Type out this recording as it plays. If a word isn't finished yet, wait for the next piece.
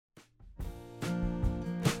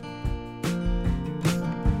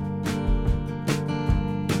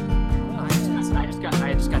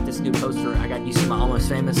new poster I got. You see my Almost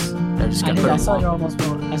Famous? I just got I did. put I on saw the your wall.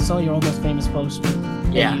 almost famous poster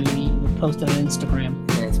that Yeah, you posted on Instagram.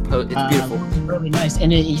 and it's beautiful. Really nice.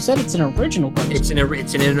 And you said it's an original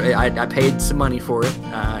poster. I paid some money for it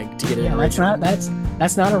to get it Yeah, original.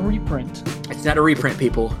 that's not a reprint. It's not a reprint,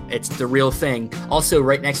 people. It's the real thing. Also,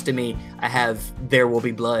 right next to me, I have There Will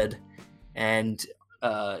Be Blood and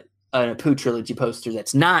a Pooh Trilogy poster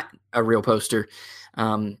that's not a real poster,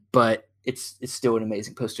 but it's still an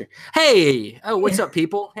amazing poster. Hey, oh, what's up,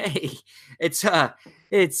 people? Hey, it's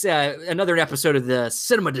another episode of the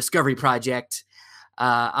Cinema Discovery Project.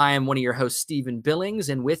 I am one of your hosts, Stephen Billings,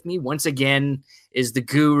 and with me once again is the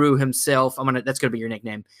Guru himself. That's gonna be your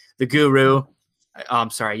nickname, the Guru. Oh, I'm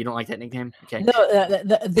sorry, you don't like that nickname? Okay. No,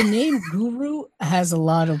 the name Guru has a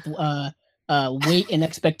lot of weight and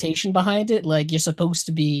expectation behind it. Like you're supposed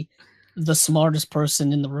to be the smartest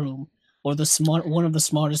person in the room or one of the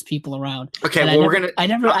smartest people around. Okay, And well, we're gonna.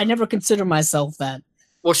 I never consider myself that.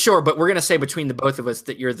 Well, sure, but we're gonna say between the both of us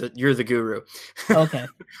that you're the guru. Okay.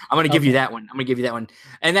 I'm gonna give you Okay. that one. I'm gonna give you that one.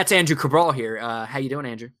 And that's Andrew Cabral here. How you doing,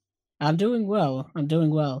 Andrew? I'm doing well. I'm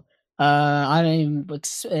doing well.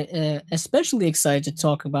 Especially excited to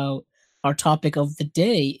talk about our topic of the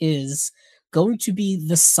day is going to be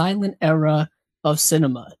the silent era of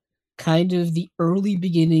cinema, kind of the early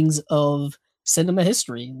beginnings of cinema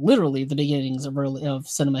history, literally the beginnings of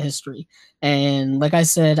cinema history. And like I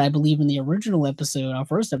said, I believe in the original episode, our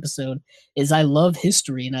first episode, is I love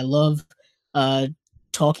history and I love uh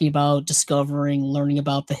talking about discovering, learning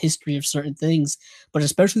about the history of certain things, but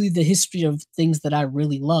especially the history of things that I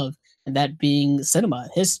really love, and that being cinema.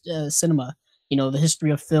 You know, the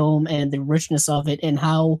history of film and the richness of it, and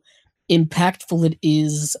how impactful it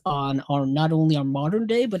is on our not only our modern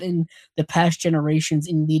day, but in the past generations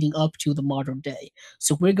in leading up to the modern day.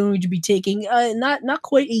 So we're going to be taking not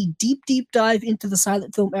quite a deep dive into the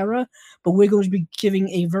silent film era, but we're going to be giving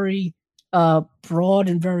a very broad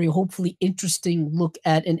and very hopefully interesting look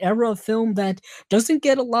at an era of film that doesn't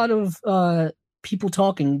get a lot of people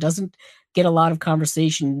talking, doesn't get a lot of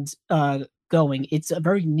conversations going. It's a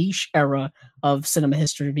very niche era of cinema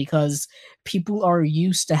history because people are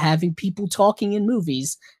used to having people talking in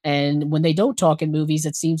movies, and when they don't talk in movies,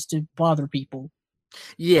 it seems to bother people.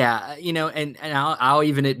 Yeah, and I'll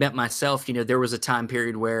even admit myself, there was a time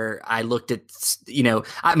period where I looked at,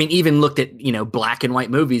 even looked at, black and white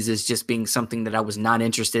movies as just being something that I was not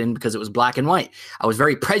interested in because it was black and white. I was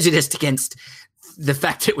very prejudiced against the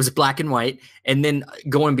fact it was black and white. And then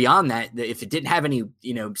going beyond that, if it didn't have any,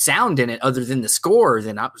 sound in it other than the score,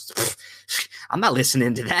 then I'm not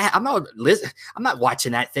listening to that. I'm not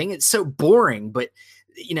watching that thing. It's so boring. But,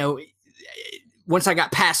 once I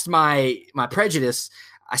got past my prejudice,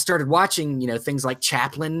 I started watching, things like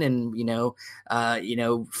Chaplin and,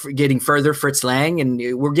 getting further Fritz Lang, and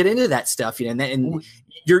we'll get into that stuff, and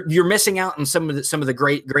you're missing out on some of the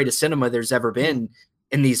greatest cinema there's ever been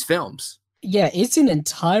in these films. Yeah, it's an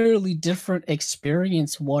entirely different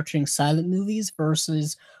experience watching silent movies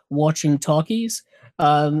versus watching talkies.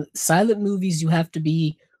 Silent movies you have to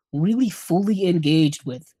be really fully engaged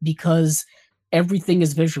with because everything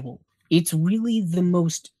is visual. It's really the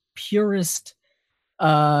most purest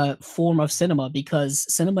form of cinema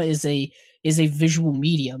because cinema is a visual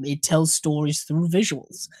medium. It tells stories through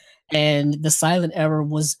visuals, and the silent era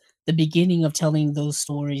was the beginning of telling those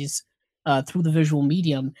stories through the visual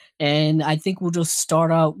medium. And I think we'll just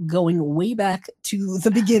start out going way back to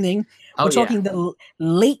the beginning. Oh, We're yeah. talking the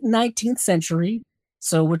late 19th century.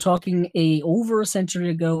 So we're talking over a century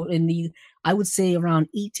ago in the, I would say around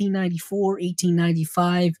 1894,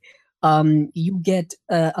 1895. You get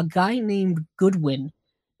a guy named Goodwin.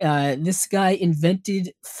 This guy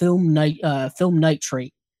invented film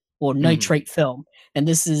nitrate or Mhm. nitrate film, and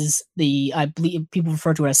this is the, I believe people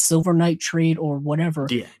refer to it as silver nitrate or whatever.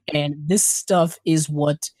 Yeah. And this stuff is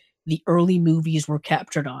what the early movies were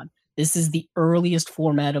captured on. This is the earliest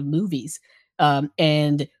format of movies.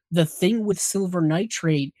 And the thing with silver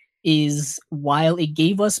nitrate is while it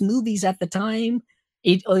gave us movies at the time,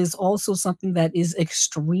 it is also something that is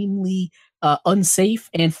extremely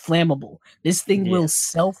unsafe and flammable. This thing will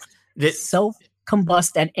Yes. self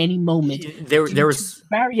combust at any moment There due to was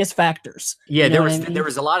various factors. Yeah, You know there what I was there mean?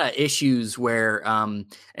 was a lot of issues where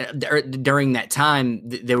during that time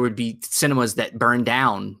there would be cinemas that burned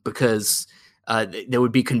down because there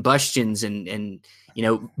would be combustions and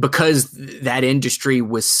because that industry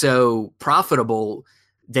was so profitable,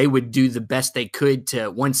 they would do the best they could to,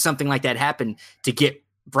 once something like that happened, to get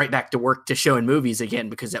right back to work to showing movies again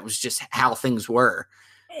because that was just how things were.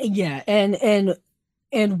 Yeah,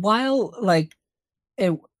 and while like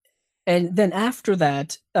and And then after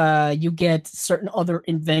that, you get certain other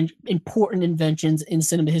important inventions in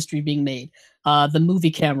cinema history being made. The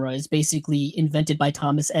movie camera is basically invented by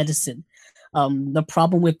Thomas Edison. The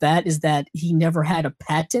problem with that is that he never had a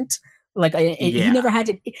patent. Like he Yeah. never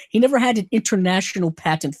had he never had an international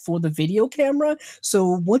patent for the video camera.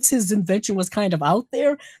 So once his invention was kind of out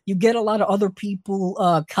there, you get a lot of other people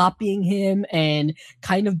copying him and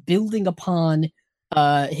kind of building upon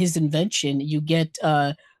his invention. You get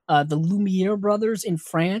the Lumiere brothers in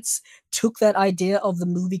France took that idea of the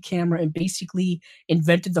movie camera and basically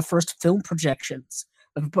invented the first film projectors,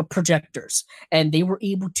 and they were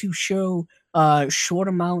able to show short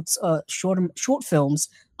films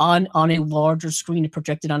on a larger screen and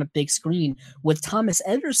projected on a big screen. What Thomas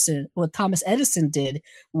Edison did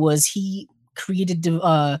was he created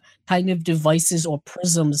kind of devices or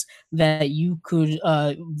prisms that you could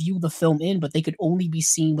view the film in, but they could only be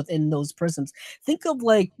seen within those prisms. Think of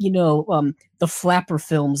like the flapper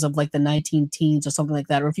films of like the 19 teens or something like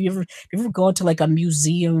that. Or if you ever gone to like a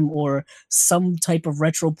museum or some type of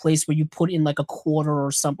retro place where you put in like a quarter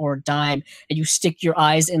or a dime and you stick your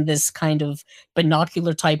eyes in this kind of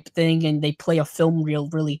binocular type thing and they play a film reel,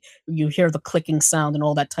 really you hear the clicking sound and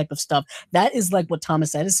all that type of stuff. That is like what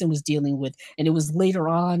Thomas Edison was dealing with. And it was later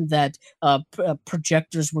on that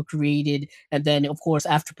projectors were created. And then, of course,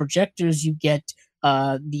 after projectors, you get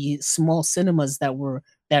the small cinemas that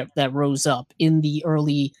rose up in the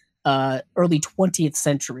early 20th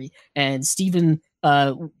century. And Steve and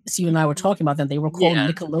I were talking about them. They were called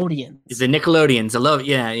Nickelodeons. The Nickelodeons. I love,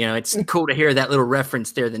 yeah, it's cool to hear that little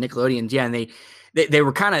reference there, the Nickelodeons. Yeah, and they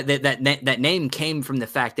were kind of that name came from the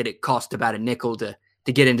fact that it cost about a nickel to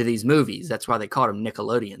get into these movies. That's why they called them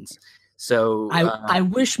Nickelodeons. So I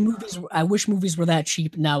wish movies were that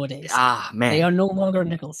cheap nowadays. Ah, man, they are no longer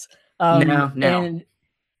nickels. No.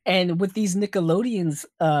 And with these Nickelodeons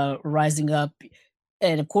rising up,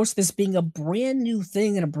 and of course this being a brand new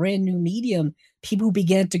thing and a brand new medium, people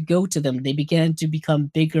began to go to them. They began to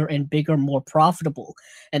become bigger and bigger, more profitable,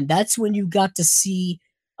 and that's when you got to see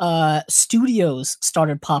studios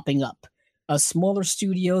started popping up. Smaller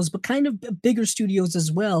studios, but kind of bigger studios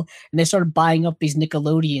as well. And they started buying up these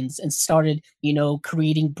Nickelodeons and started,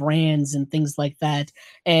 creating brands and things like that.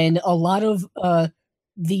 And a lot of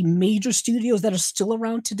the major studios that are still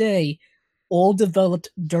around today all developed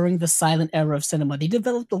during the silent era of cinema. They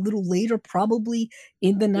developed a little later, probably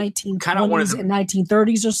in the 1920s and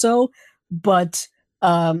 1930s or so. But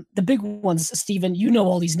the big ones, Steven, you know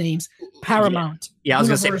all these names. Paramount. Yeah, I was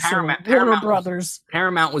going to say Paramount. Warner Brothers.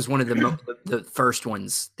 Paramount was one of the first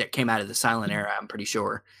ones that came out of the silent era, I'm pretty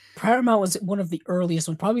sure. Paramount was one of the earliest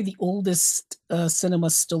ones, probably the oldest cinema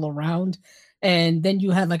still around. And then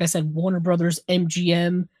you had, like I said, Warner Brothers,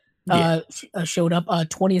 MGM showed up,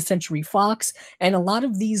 20th Century Fox, and a lot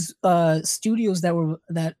of these studios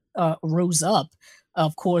that rose up,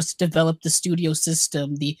 of course, developed the studio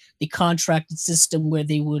system, the contracted system where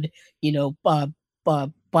they would,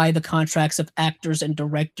 buy the contracts of actors and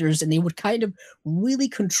directors, and they would kind of really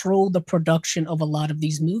control the production of a lot of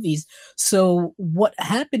these movies. So what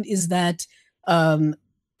happened is that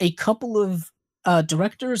a couple of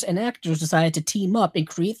directors and actors decided to team up and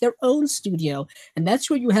create their own studio. And that's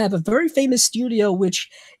where you have a very famous studio, which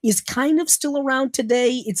is kind of still around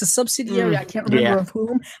today. It's a subsidiary, I can't remember of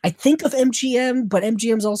whom. I think of MGM, but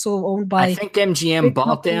MGM's also owned by... I think MGM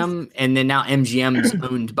bought them, and then now MGM is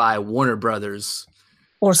owned by Warner Brothers.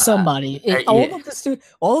 Or somebody.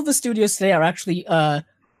 All of the studios today are actually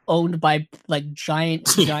owned by like giant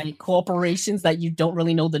corporations that you don't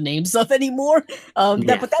really know the names of anymore.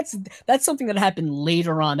 But that's something that happened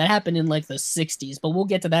later on. That happened in like the 60s, but we'll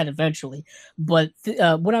get to that eventually. But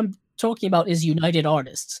what I'm talking about is United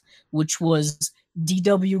Artists, which was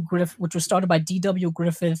which was started by D.W.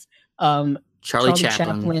 Griffith, Charlie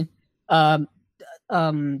Chaplin,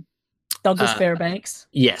 Douglas Fairbanks.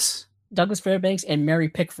 Yes. Douglas Fairbanks and Mary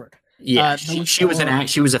Pickford. Yeah, she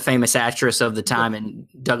was a famous actress of the time, and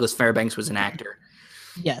Douglas Fairbanks was an actor.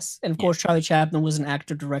 Yes, and of course Charlie Chaplin was an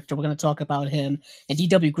actor-director. We're going to talk about him. And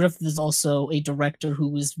D.W. Griffith is also a director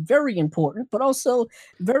who is very important, but also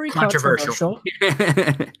very controversial.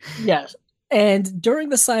 Yes, and during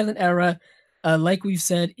the silent era, like we've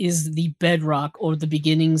said, is the bedrock or the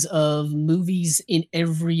beginnings of movies in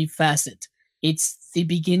every facet. It's the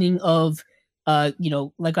beginning of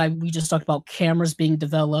we just talked about cameras being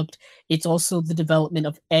developed. It's also the development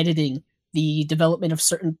of editing, the development of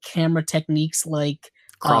certain camera techniques like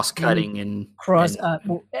cross-cutting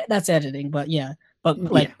that's editing, but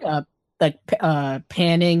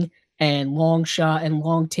panning and long shot and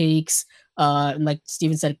long takes, and like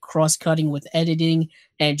Steven said, cross-cutting with editing,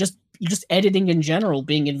 and just just editing in general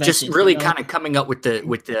being Just invented. really kind of coming up with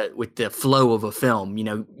the flow of a film,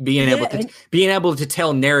 Yeah, and being able to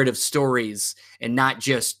tell narrative stories and not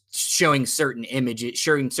just showing certain images,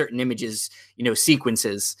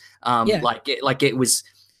 sequences. yeah, Like it was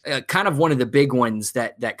kind of one of the big ones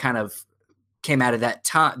that kind of came out of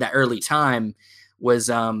that early time was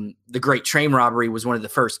The Great Train Robbery was one of the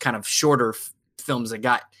first kind of shorter films that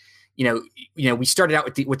got, we started out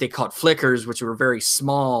with what they called flickers, which were very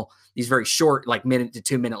small, these very short, like minute to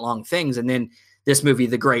 2 minute long things. And then this movie,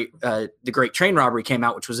 The Great Train Robbery, came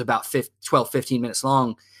out, which was about 12, 15 minutes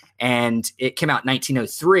long. And it came out in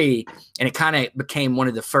 1903, and it kind of became one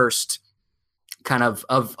of the first kind of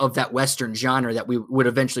that Western genre that we would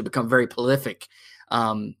eventually become very prolific,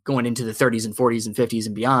 going into the 30s and 40s and 50s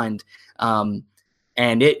and beyond.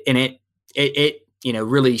 And it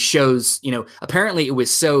really shows, apparently it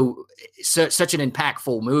was such an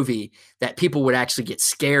impactful movie that people would actually get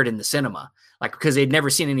scared in the cinema, like, because they'd never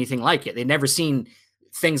seen anything like it. They'd never seen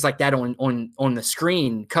things like that on the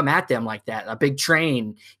screen come at them like that, a big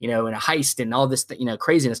train, and a heist and all this,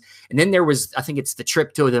 craziness. And then there was, I think it's The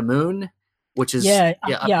Trip to the Moon, which is I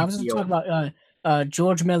was talking about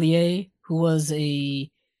George Méliès, who was I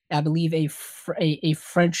believe a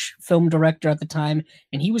French film director at the time,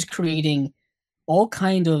 and he was creating all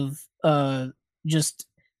kind of just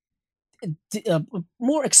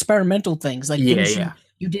more experimental things, like things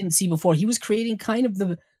you didn't see before. He was creating kind of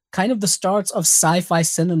the starts of sci-fi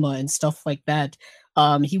cinema and stuff like that.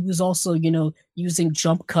 He was also, using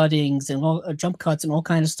jump cuttings and jump cuts and all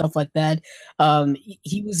kind of stuff like that.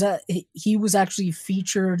 He was actually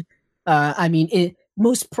featured.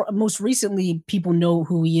 Most recently, people know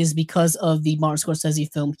who he is because of the Martin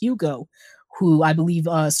Scorsese film Hugo, who I believe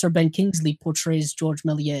Sir Ben Kingsley portrays George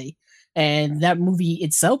Méliès. And that movie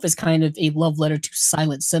itself is kind of a love letter to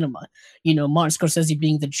silent cinema. Martin Scorsese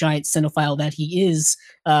being the giant cinephile that he is,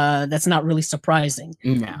 that's not really surprising.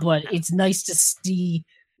 No. But it's nice to see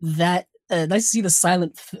that, nice to see the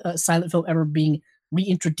silent film ever being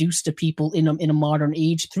reintroduced to people in a modern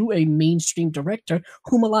age through a mainstream director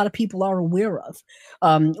whom a lot of people are aware of.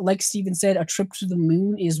 Like Steven said, A Trip to the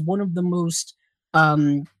Moon is one of the most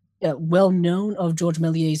well known of George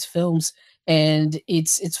Méliès' films, and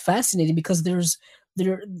it's fascinating because there's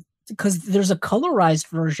a colorized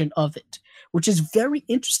version of it, which is very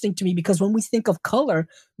interesting to me, because when we think of color,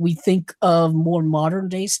 we think of more modern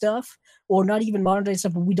day stuff, or not even modern day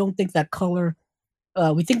stuff, but we don't think that color.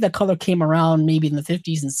 We think that color came around maybe in the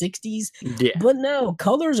 50s and 60s, but no,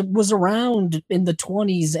 colors was around in the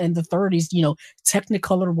 20s and the 30s.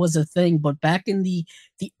 Technicolor was a thing, but back in the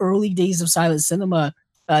early days of silent cinema,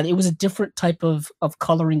 it was a different type of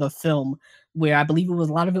coloring of film, where I believe a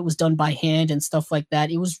lot of it was done by hand and stuff like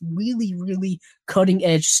that. It was really, really cutting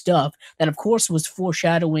edge stuff that, of course, was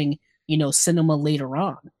foreshadowing, cinema later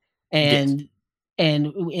on, and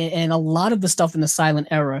a lot of the stuff in the silent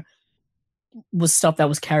era was stuff that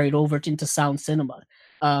was carried over into sound cinema.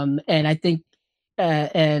 And I think,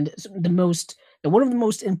 and one of the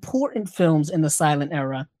most important films in the silent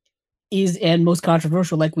era and most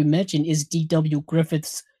controversial, like we mentioned, is D.W.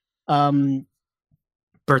 Griffith's Birth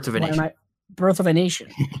of a Nation. Birth of a Nation.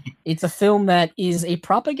 It's a film that is a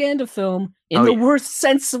propaganda film in the worst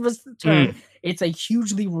sense of the term. It's a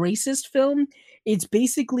hugely racist film. It's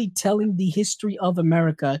basically telling the history of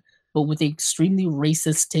America, but with an extremely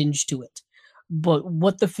racist tinge to it. But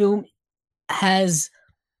what the film has,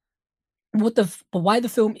 but why the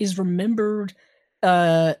film is remembered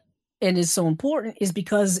and is so important is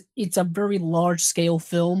because it's a very large scale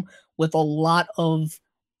film with a lot of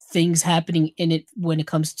things happening in it when it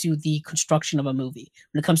comes to the construction of a movie,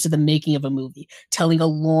 when it comes to the making of a movie, telling a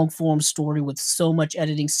long form story with so much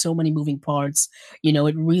editing, so many moving parts.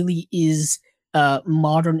 It really is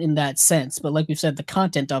modern in that sense. But like we've said, the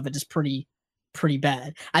content of it is pretty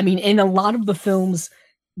bad. I mean, in a lot of the films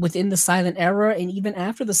within the silent era and even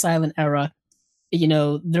after the silent era,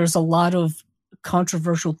 there's a lot of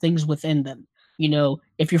controversial things within them.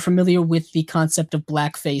 If you're familiar with the concept of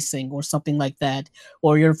blackfacing or something like that,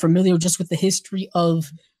 or you're familiar just with the history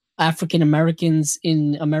of African Americans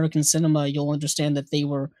in American cinema, you'll understand that they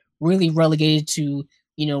were really relegated to,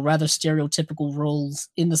 rather stereotypical roles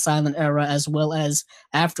in the silent era as well as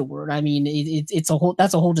afterward. I mean, that's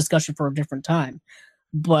a whole discussion for a different time.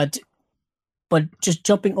 But just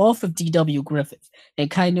jumping off of D.W. Griffith and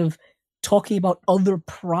kind of talking about other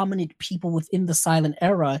prominent people within the silent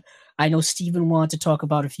era, I know Steven wanted to talk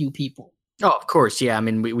about a few people. Oh, of course, yeah. I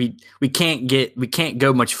mean, we can't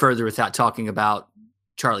go much further without talking about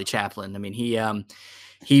Charlie Chaplin. I mean,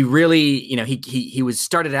 he really, he was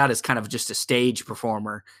started out as kind of just a stage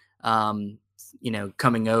performer,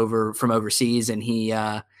 coming over from overseas, and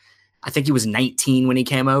I think he was 19 when he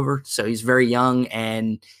came over, so he's very young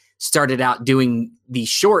and started out doing these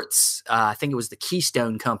shorts. I think it was the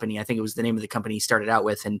Keystone Company. I think it was the name of the company he started out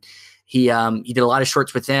with, and he did a lot of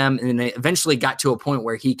shorts with them, and then they eventually got to a point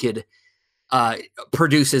where he could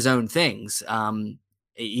produce his own things.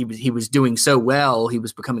 He was doing so well, he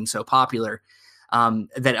was becoming so popular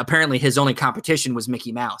that apparently his only competition was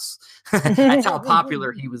Mickey Mouse. That's how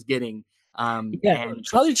popular he was getting. And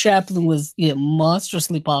Charlie Chaplin was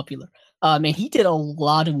monstrously popular. And he did a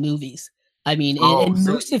lot of movies. I mean, and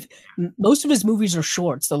most of his movies are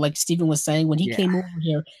short. So, like Stephen was saying, when he came over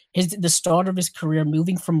here, the start of his career,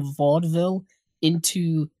 moving from vaudeville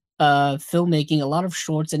into filmmaking, a lot of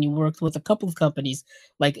shorts, and he worked with a couple of companies.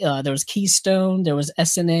 Like there was Keystone, there was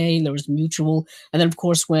SNA, there was Mutual, and then of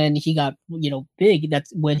course when he got big,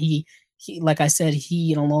 that's when he like I said,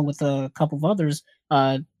 he and along with a couple of others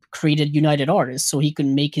created United Artists, so he could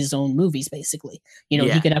make his own movies. Basically,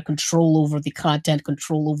 he could have control over the content,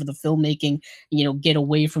 control over the filmmaking, get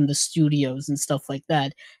away from the studios and stuff like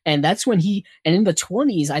that. And that's when and in the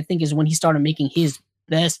 20s, I think, is when he started making his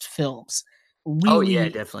best films. Really,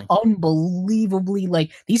 definitely unbelievably,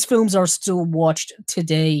 like, these films are still watched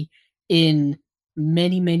today in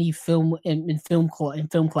many film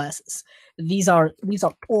classes. These are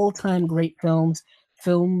all-time great films.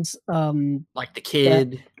 Like The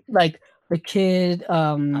Kid,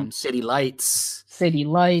 City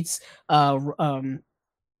Lights,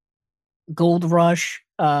 Gold Rush,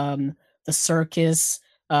 The Circus,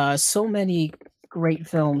 so many great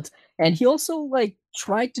films. And he also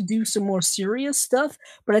tried to do some more serious stuff,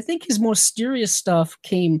 but I think his more serious stuff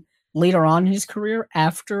came later on in his career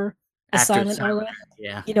after the silent era.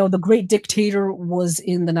 Yeah. The Great Dictator was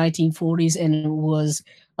in the 1940s, and it was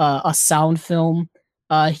a sound film.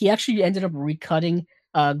 He actually ended up recutting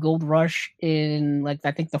Gold Rush in I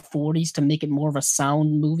think the 40s to make it more of a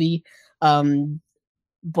sound movie.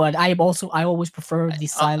 But I always prefer the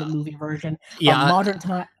silent movie version. Modern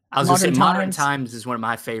Time. I was going to say Modern Times is one of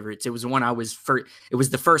my favorites. It was the one it was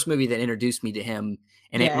the first movie that introduced me to him,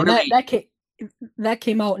 and that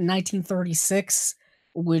came out in 1936,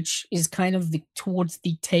 which is kind of towards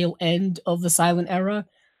the tail end of the silent era.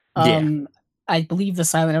 I believe the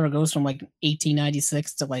silent era goes from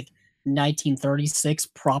 1896 to 1936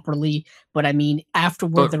 properly, but I mean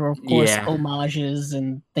afterward there were of course homages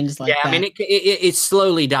and things like that. I mean it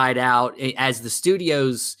slowly died out as the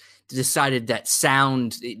studios decided that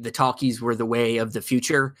the talkies were the way of the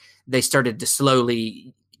future. They started to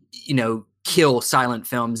slowly kill silent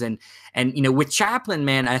films, and with Chaplin,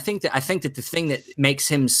 man, I think that the thing that makes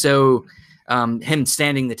him so him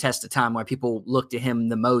standing the test of time, why people look to him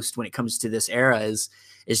the most when it comes to this era, is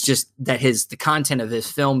just that the content of his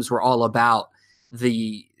films were all about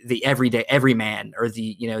the everyday everyman, or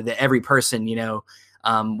the every person,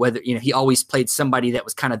 whether he always played somebody that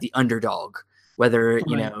was kind of the underdog, whether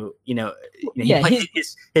he played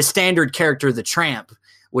his standard character, the tramp,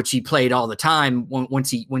 which he played all the time. Once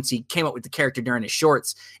he came up with the character during his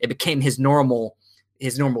shorts, it became his normal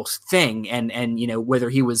thing. And whether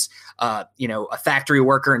he was a factory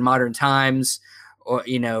worker in Modern Times, or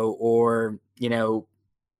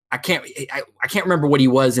I can't remember what he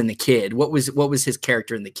was in The Kid. What was his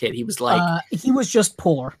character in The Kid? He was he was just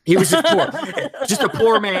poor. He was just poor, just a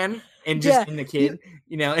poor man, and just in The Kid,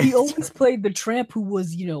 he always played the tramp who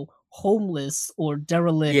was homeless or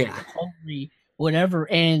derelict, hungry, whatever.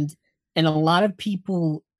 And a lot of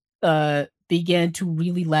people began to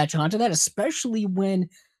really latch onto that, especially when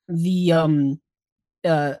the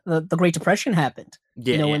Great Depression happened.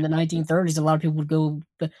 In the 1930s, a lot of people would go.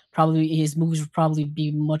 Probably his movies would probably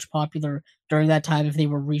be much popular during that time if they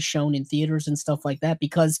were reshown in theaters and stuff like that,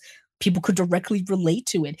 because people could directly relate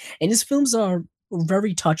to it. And his films are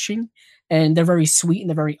very touching, and they're very sweet, and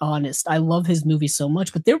they're very honest. I love his movies so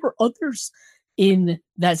much. But there were others in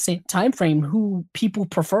that same time frame who people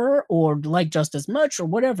prefer or like just as much, or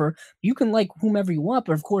whatever. You can like whomever you want,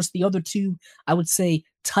 but of course the other two, I would say,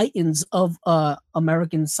 titans of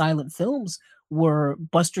American silent films were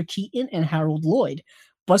Buster Keaton and Harold Lloyd.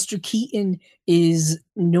 Buster Keaton is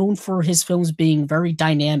known for his films being very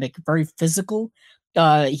dynamic, very physical.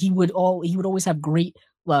 He would always have great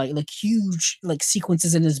huge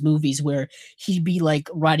sequences in his movies where he'd be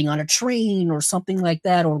riding on a train or something like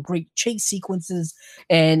that, or great chase sequences.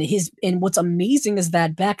 And what's amazing is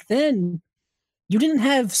that back then you didn't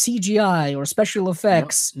have CGI or special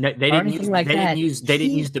effects. No, they didn't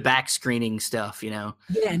use the back screening stuff, Yeah,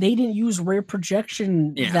 they didn't use rear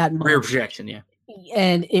projection that much. Rear projection, yeah.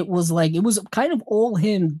 And it was kind of all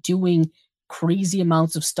him doing crazy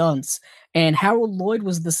amounts of stunts. And Harold Lloyd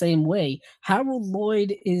was the same way. Harold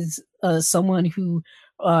Lloyd is someone who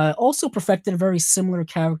also perfected a very similar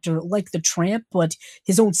character like the Tramp, but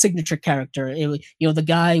his own signature character. The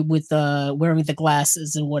guy with wearing the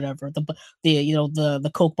glasses and whatever,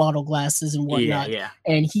 the Coke bottle glasses and Yeah, whatnot. yeah.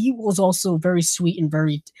 And he was also very sweet and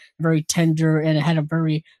very tender, and had a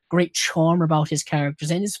very great charm about his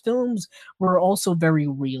characters. And his films were also very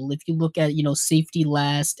real. If you look at Safety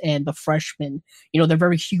Last and The Freshman, they're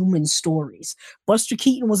very human stories. Buster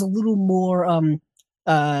Keaton was a little more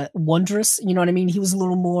wondrous, you know what I mean? He was a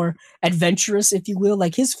little more adventurous, if you will.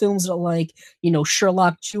 Like his films are like,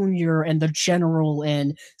 Sherlock Jr. and The General,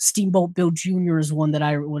 and Steamboat Bill Jr. is one that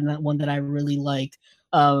I really liked.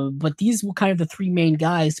 But these were kind of the three main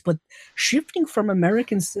guys. But shifting from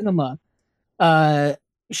American cinema, uh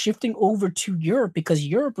shifting over to Europe, because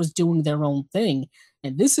Europe was doing their own thing.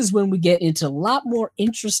 And this is when we get into a lot more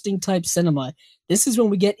interesting type cinema. This is when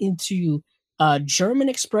we get into German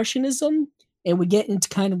expressionism, and we get into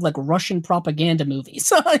kind of like Russian propaganda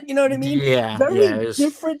movies. You know what I mean? Yeah, yeah. Very It was,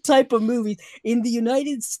 different type of movies. In the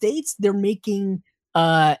United States, they're making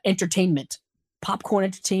entertainment, popcorn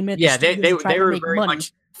entertainment. The yeah, studios are trying they to were make very money.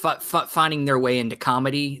 much finding their way into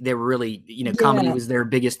comedy. They were really, comedy Yeah, was their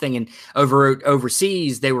biggest thing, and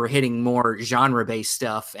overseas they were hitting more genre based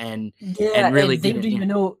stuff and yeah, really and they did didn't it. Yeah. even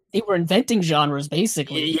know they were inventing genres,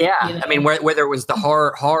 basically. Yeah, You I mean, know? whether it was the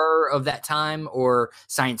horror of that time or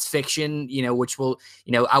science fiction, which will,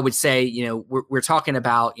 I would say, we're talking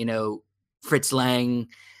about, Fritz Lang,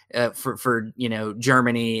 for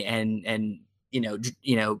Germany, and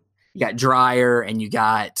you got Dreyer, and you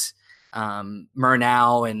got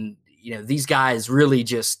Murnau, and these guys really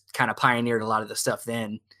just kind of pioneered a lot of the stuff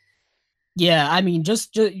then. Yeah, I mean,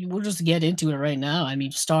 just we'll just get into it right now. I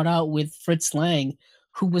mean, start out with Fritz Lang,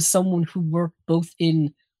 who was someone who worked both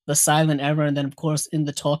in the silent era and then, of course, in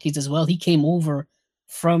the talkies as well. He came over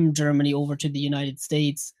from Germany over to the United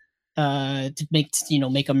States to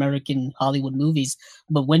make American Hollywood movies.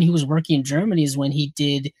 But when he was working in Germany is when he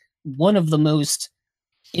did one of the most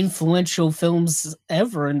influential films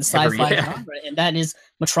ever in the Ever, sci-fi yeah, genre, and that is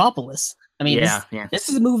Metropolis. I mean, yeah, this yeah. this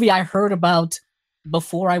is a movie I heard about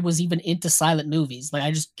before I was even into silent movies. Like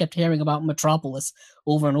I just kept hearing about Metropolis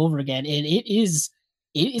over and over again, and Mm.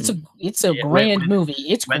 it's a Yeah, grand movie.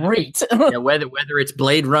 It's whether great. yeah, whether it's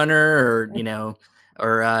Blade Runner, or the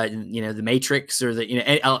Matrix, or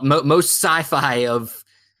the most sci-fi of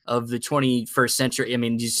the 21st century. I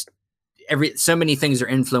mean, just so many things are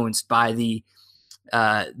influenced by the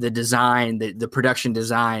design, the production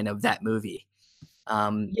design of that movie.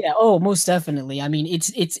 Um, Yeah, oh, most definitely. I mean, it's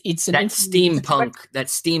an that influence. It's a steampunk direct. that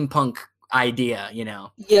steampunk idea,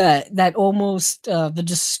 Yeah, that almost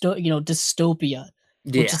dystopia,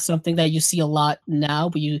 which yeah. is something that you see a lot now,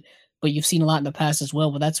 but you've seen a lot in the past as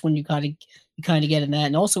well. But that's when you kind of get in that,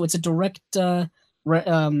 and also it's a direct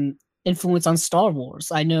influence on Star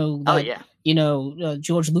Wars. I know Oh that yeah.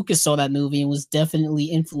 George Lucas saw that movie and was definitely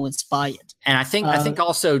influenced by it. And I think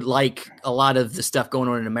also, like a lot of the stuff going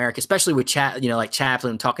on in America, especially with like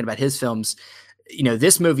Chaplin talking about his films,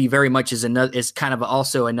 this movie very much is kind of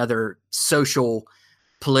also another social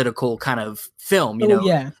political kind of film. Oh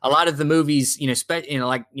yeah, A lot of the movies,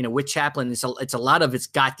 like with Chaplin, it's a lot of it's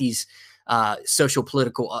got these social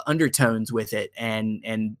political undertones with it,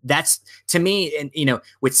 and that's, to me, and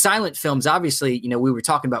with silent films, obviously, we were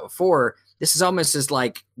talking about before. This is almost as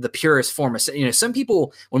like the purest form of, some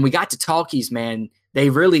people, when we got to talkies, man, they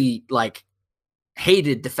really like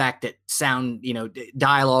hated the fact that sound,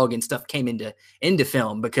 dialogue and stuff came into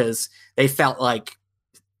film, because they felt like,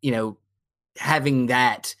 having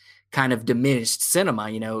that kind of diminished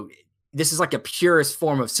cinema. This is like a purest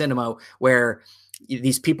form of cinema where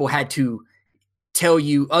these people had to tell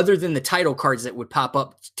you, other than the title cards that would pop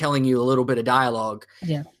up telling you a little bit of dialogue.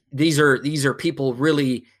 yeah. These are people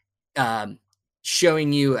really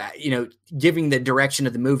showing you, giving the direction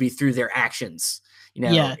of the movie through their actions.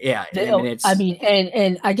 Yeah. Yeah. I mean, I it's mean,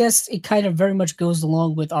 and I guess it kind of very much goes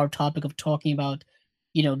along with our topic of talking about,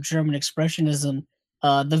 German expressionism.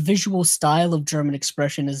 The visual style of German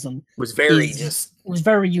expressionism was very is just was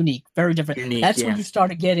very unique, very different. unique. That's when Yeah. you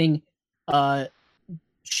started getting uh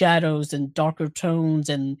shadows and darker tones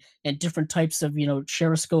and different types of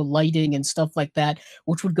chiaroscuro lighting and stuff like that,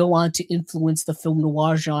 which would go on to influence the film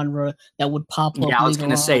noir genre that would pop up Yeah, I was later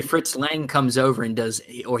gonna say on. Fritz Lang comes over and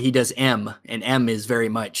he does M, and M is very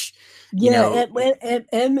much, you Yeah, know,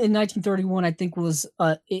 M in 1931, I think was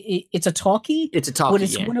it's a talkie, it's a but talkie.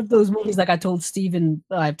 it's Yeah, one of those movies like I've told Steven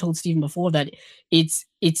before that it's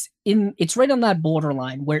right on that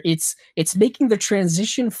borderline where it's making the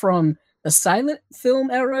transition from the silent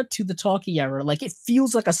film era to the talkie era. Like it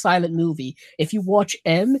feels like a silent movie. If you watch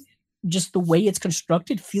M, just the way it's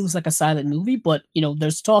constructed feels like a silent movie, but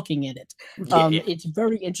there's talking in it. Yeah, yeah. It's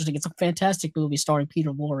very interesting. It's a fantastic movie starring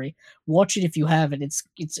Peter Lorre. Watch it if you haven't.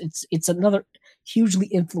 It's another hugely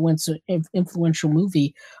influential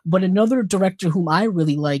movie. But another director whom I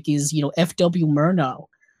really like is F.W. Murnau,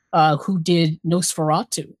 who did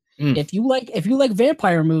Nosferatu. Mm. If you like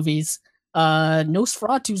vampire movies,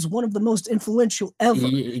 Nosferatu is one of the most influential ever.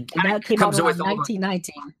 It And that came out around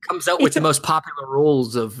 1919. Comes out with the most popular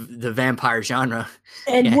roles of the vampire genre.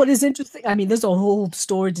 And Yeah. what is interesting, I mean, there's a whole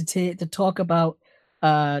story to talk about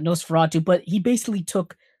Nosferatu, but he basically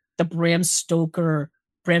took the Bram Stoker's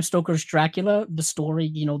Dracula, the story,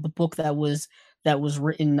 the book that was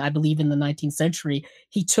written, I believe, in the 19th century.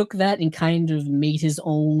 He took that and kind of made his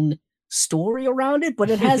own story around it, but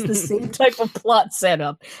it has the same type of plot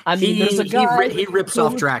setup. I mean, there's a guy he rips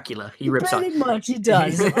off Dracula. He rips pretty off. much he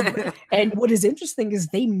does. And what is interesting is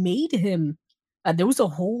they made him. There was a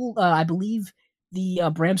whole, I believe, the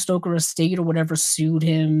Bram Stoker estate or whatever sued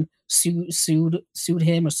him, sued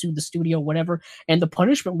him or sued the studio or whatever, and the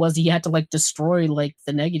punishment was he had to like destroy like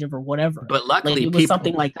the negative or whatever. But luckily, like, it was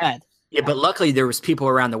something like that. Yeah, but luckily there was people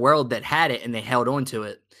around the world that had it and they held on to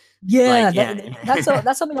it. Yeah, Like, that's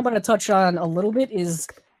something I'm going to touch on a little bit. Is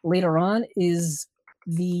later on is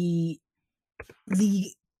the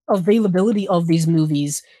availability of these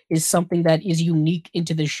movies is something that is unique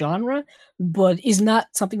into the genre, but is not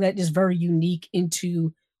something that is very unique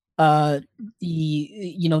into the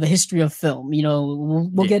history of film.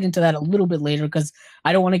 We'll get into that a little bit later because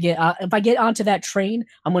I don't want to get if I get onto that train,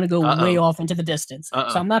 I'm going to go way off into the distance. So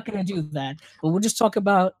I'm not going to do that. But we'll just talk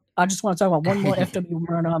about. I just want to talk about one more F.W.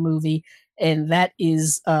 Murnau movie, and that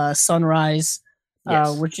is Sunrise,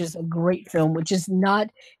 which is a great film. Which is not.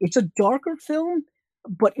 It's a darker film,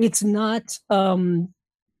 but it's not.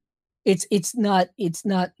 It's not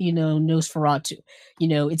Nosferatu.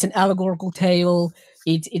 It's an allegorical tale.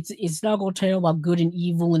 It's an allegorical tale about good and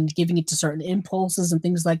evil and giving it to certain impulses and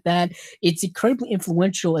things like that. It's incredibly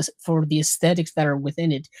influential for the aesthetics that are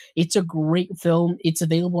within it. It's a great film. It's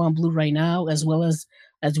available on Blu-ray now as well as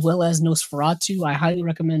Nosferatu. I highly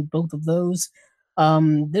recommend both of those.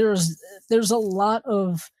 There's a lot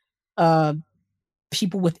of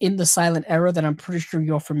people within the silent era that I'm pretty sure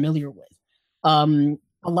you're familiar with. A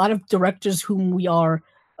lot of directors whom we are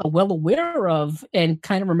well aware of and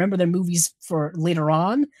kind of remember their movies for later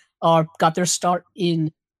on got their start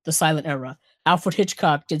in the silent era. Alfred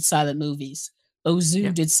Hitchcock did silent movies.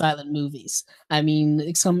 Ozu did silent movies. I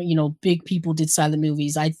mean, some big people did silent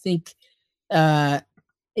movies. I think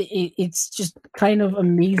it's just kind of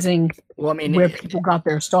amazing. Well, I mean, where people got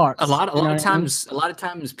their starts. A lot of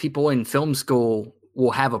times, people in film school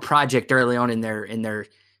will have a project early on in their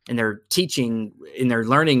teaching, in their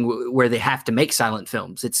learning, where they have to make silent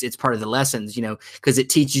films. It's part of the lessons, because it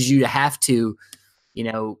teaches you to have to,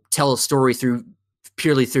 tell a story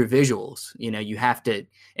purely through visuals. You have to,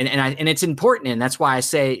 and it's important, and that's why I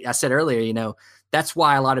said earlier, that's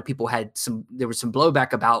why a lot of people there was some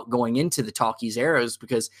blowback about going into the talkies eras,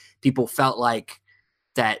 because people felt like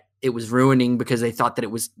that it was ruining, because they thought that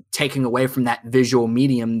it was taking away from that visual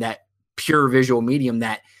medium, that pure visual medium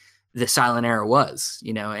that the silent era was,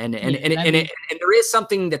 and there is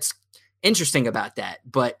something that's interesting about that,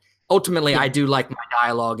 but ultimately I do like my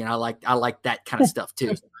dialogue, and I like that kind of stuff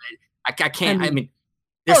too. I can't. I mean,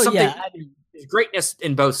 there's there's greatness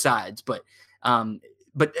in both sides, but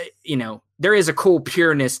there is a cool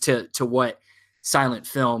pureness to what silent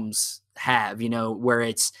films have,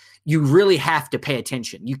 where you really have to pay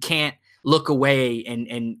attention. You can't look away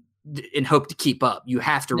and hope to keep up. You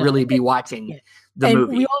have to really be watching the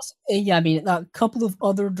movie. We also, a couple of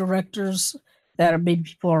other directors that maybe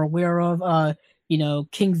people are aware of,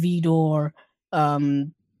 King Vidor,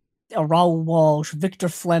 Raoul Walsh, Victor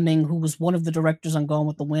Fleming, who was one of the directors on Gone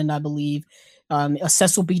with the Wind, I believe,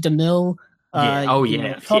 Cecil B. DeMille.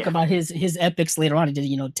 Talk about his epics later on. He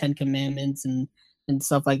did, 10 Commandments and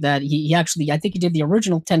stuff like that. He actually, I think he did the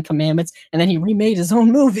original 10 Commandments, and then he remade his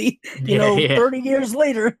own movie, 30 years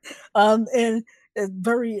later. And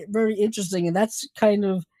very, very interesting. And that's kind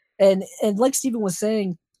of, and like Stephen was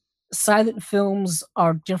saying, silent films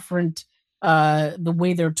are different. The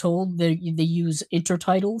way they're told, they use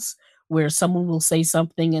intertitles, where someone will say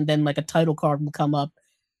something and then like a title card will come up,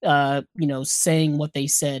 saying what they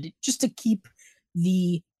said, just to keep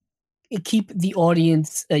the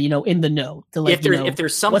audience, in the know. To if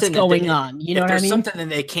there's something what's going on, if there's something that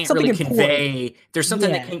they can't really convey, there's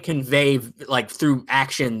something that can convey like through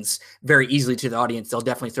actions very easily to the audience. They'll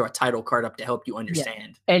definitely throw a title card up to help you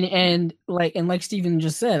understand. And like Steven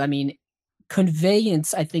just said, I mean,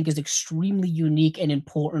 conveyance, I think, is extremely unique and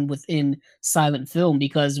important within silent film,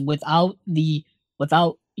 because without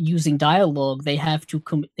using dialogue, they have to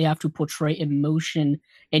portray emotion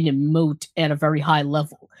and emote at a very high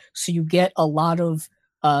level. So you get a lot of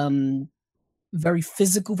um very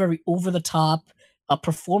physical, very over the top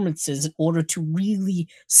performances in order to really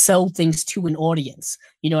sell things to an audience.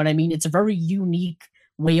 You know what I mean? It's a very unique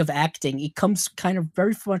way of acting. It comes kind of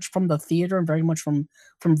very much from the theater and very much from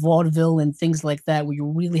vaudeville and things like that, where you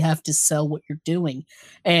really have to sell what you're doing.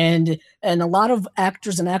 And a lot of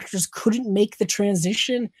actors and actors couldn't make the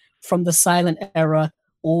transition from the silent era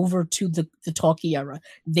over to the talkie era.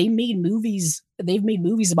 They've made movies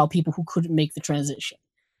about people who couldn't make the transition.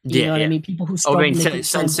 You Yeah, know what I yeah. mean? People who Oh, I struggle mean, making the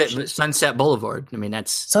transition. Sunset Boulevard. I mean,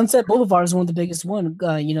 that's Sunset Boulevard is one of the biggest one.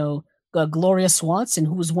 Gloria Swanson,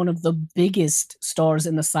 who was one of the biggest stars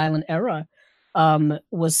in the silent era,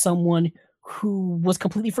 was someone who was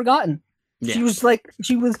completely forgotten. yeah.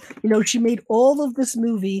 She made all of this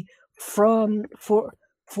movie from for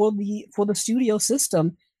the studio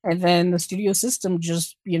system, and then the studio system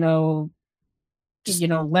just Just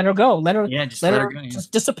let her go, yeah, just let let her her go. Yeah.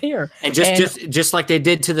 just disappear. And And just like they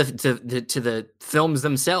did to the films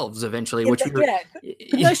themselves eventually, which we were yeah,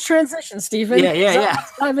 nice transition, Stephen. yeah, yeah, So yeah.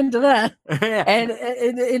 let's dive into that. Yeah.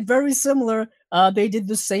 And very similar, they did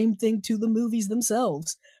the same thing to the movies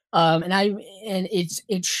themselves. And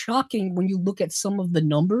it's shocking when you look at some of the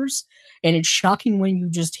numbers, and it's shocking when you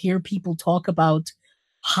just hear people talk about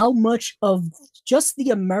how much of just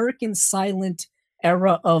the American silent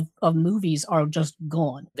era of movies are just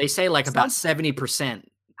gone. They say like about Some 70%.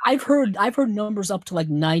 I've heard numbers up to like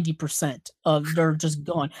 90% of they're just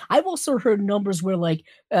gone. I've also heard numbers where like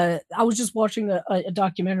I was just watching a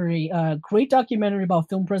documentary, great documentary about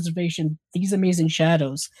film preservation, These Amazing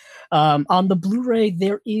Shadows. On the Blu-ray,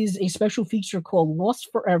 there is a special feature called Lost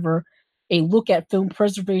Forever, a look at film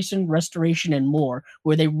preservation, restoration, and more,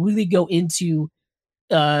 where they really go into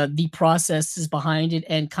the processes behind it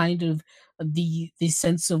and kind of the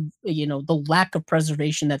sense of the lack of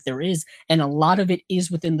preservation that there is, and a lot of it is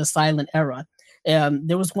within the silent era.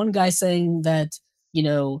 There was one guy saying that you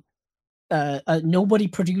know nobody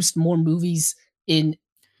produced more movies in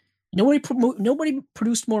nobody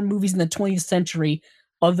produced more movies in the 20th century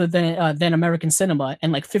other than American cinema,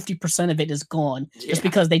 and like 50% of it is gone just Yeah.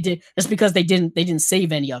 because they didn't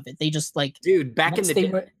save any of it. They just like Dude, once they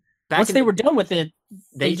were back once in they the were done with it,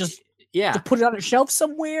 they they just to yeah. put it on a shelf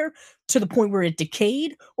somewhere to the point where it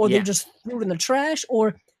decayed, or they Yeah. just threw it in the trash,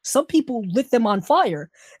 or some people lit them on fire.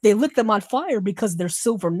 They lit them on fire because they're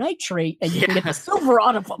silver nitrate and you can get the Yeah. silver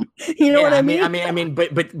out of them. You know Yeah, what I mean?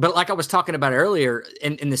 but like I was talking about earlier,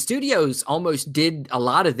 and the studios almost did a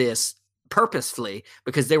lot of this purposefully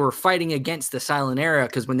because they were fighting against the silent era.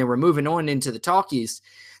 Because when they were moving on into the talkies,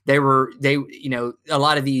 a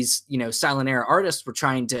lot of these silent era artists were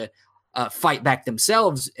trying to fight back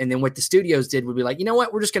themselves, and then what the studios did would be like, you know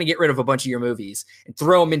what, we're just going to get rid of a bunch of your movies and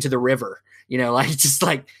throw them into the river, like just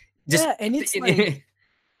Yeah, and it's like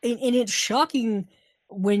and it's shocking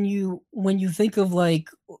when you think of like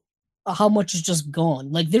how much is just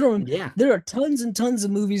gone. Like yeah, there are tons and tons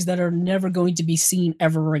of movies that are never going to be seen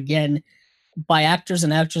ever again by actors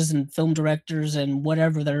and actresses and film directors and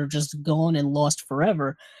whatever that are just gone and lost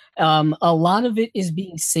forever. A lot of it is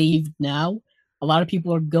being saved now. A lot of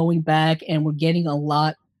people are going back, and we're getting a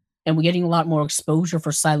lot more exposure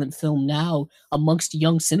for silent film now amongst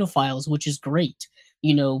young cinephiles, which is great.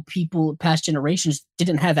 People past generations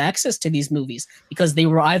didn't have access to these movies because they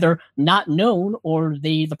were either not known or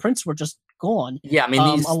the prints were just gone. yeah. I mean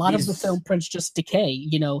A lot of the these film prints just decay.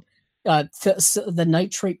 The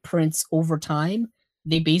nitrate prints over time,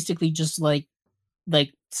 they basically just like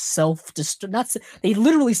self destruct. Not they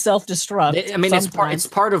literally self destruct I mean, it's sometimes.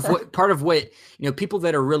 part of what people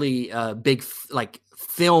that are really big like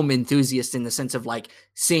film enthusiasts in the sense of like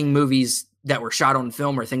seeing movies that were shot on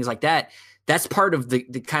film or things like that. That's part of the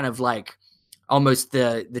kind of like almost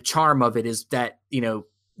the charm of it is that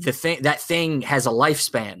that thing has a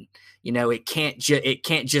lifespan. It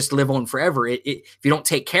can't just live on forever. If you don't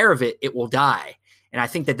take care of it, it will die. And I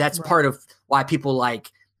think that's Right. part of why people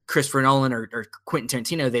like Christopher Nolan or Quentin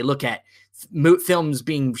Tarantino, they look at films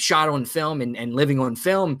being shot on film and living on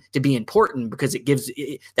film to be important because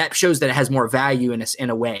that shows that it has more value in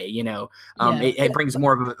a way. Yeah. It brings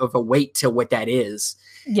more of a weight to what that is.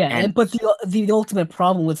 Yeah, And but the ultimate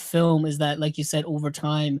problem with film is that, like you said, over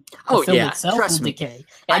time the oh film yeah, itself will trust me. decay.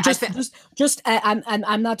 I, And I th-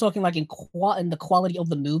 I'm not talking like in the quality of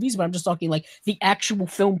the movies, but I'm just talking like the actual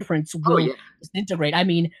film prints oh will yeah, disintegrate. I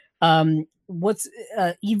mean, what's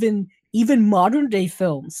even modern day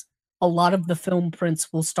films. a lot of the film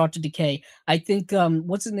prints will start to decay. I think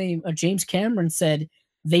what's his name? James Cameron said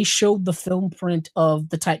they showed the film print of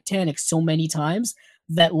the Titanic so many times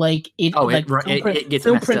that Oh, like it gets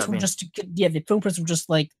film messed prints up, were man. just yeah, the film prints were just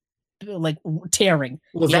like tearing.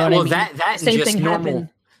 Well, You know what I mean? that and Same thing happened.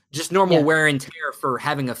 just normal Yeah, wear and tear for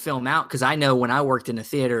having a film out. Because I know when I worked in a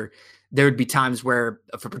theater, there would be times where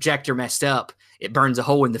if a projector messed up, it burns a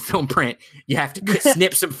hole in the film print. You have to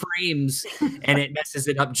snip some frames, and it messes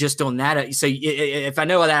it up just on that. So if I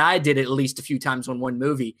know that I did it at least a few times on one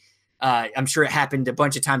movie, I'm sure it happened a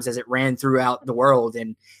bunch of times as it ran throughout the world.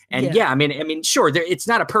 And yeah. yeah, sure, it's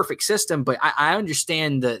not a perfect system, but I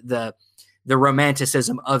understand the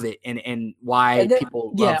romanticism of it and why And then,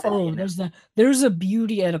 people yeah, love that, you know. there's a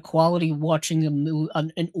beauty and a quality watching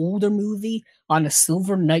an older movie on a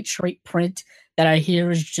silver nitrate print that I hear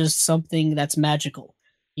is just something that's magical.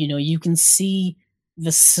 You know, you can see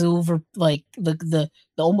the silver like the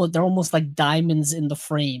almost they're almost like diamonds in the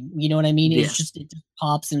frame. You know what I mean? Yeah. It just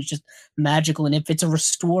pops and it's just magical. And if it's a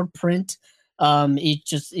restored print, apparently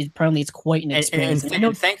it's quite an experience. And I know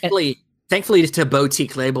And thankfully to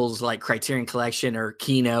boutique labels like Criterion Collection or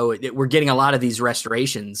Kino, we're getting a lot of these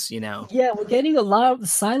restorations, you know. yeah, we're getting a lot of the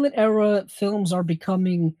silent era films are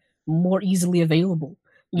becoming more easily available.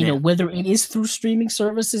 You know, Yeah. whether it is through streaming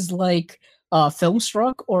services like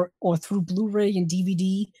Filmstruck or through Blu-ray and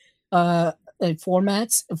DVD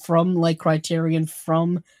formats from like Criterion,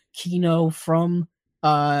 from Kino, from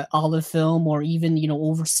Olive Film, or even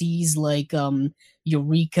overseas like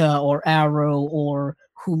Eureka or Arrow or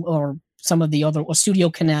some of the other or Studio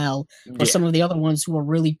Canal or Yeah. some of the other ones who are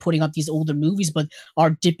really putting out these older movies, but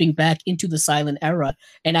are dipping back into the silent era.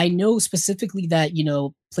 And I know specifically that,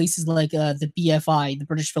 places like the BFI, the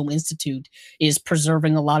British Film Institute, is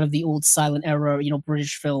preserving a lot of the old silent era,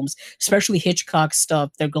 British films, especially Hitchcock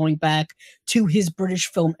stuff. They're going back to his British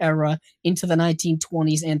film era into the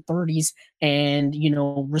 1920s and 30s and,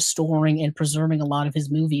 restoring and preserving a lot of his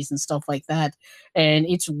movies and stuff like that. And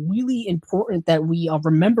it's really important that we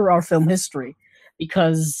remember our film history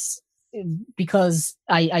because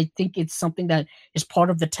I think it's something that is part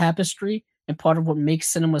of the tapestry and part of what makes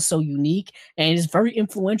cinema so unique and is very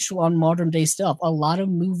influential on modern day stuff. A lot of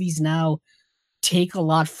movies now take a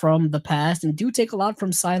lot from the past and do take a lot from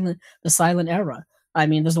the silent era. I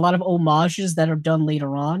mean, there's a lot of homages that are done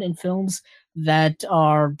later on in films that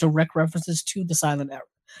are direct references to the silent era.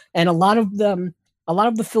 And a lot of the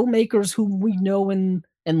filmmakers whom we know and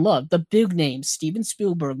love, the big names, Steven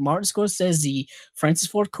Spielberg, Martin Scorsese, Francis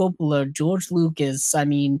Ford Coppola, George Lucas, I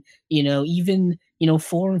mean, even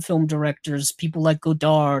foreign film directors, people like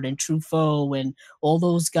Godard and Truffaut and all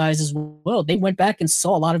those guys as well. They went back and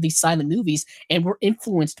saw a lot of these silent movies and were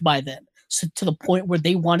influenced by them. So to the point where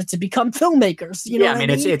they wanted to become filmmakers. You know Yeah, what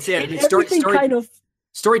I mean? it's Everything kind of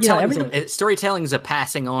everything. Storytelling is a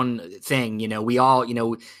passing on thing. You know, we all,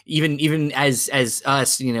 even as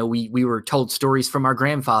us, we were told stories from our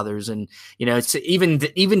grandfathers, and it's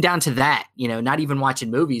even down to that. Not even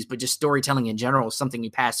watching movies, but just storytelling in general is something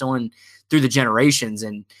you pass on through the generations.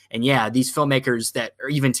 And yeah, these filmmakers that are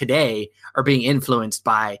even today are being influenced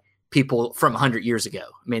by people from 100 years ago.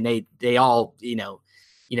 I mean, they all,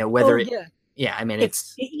 whether Oh yeah. yeah, I mean, If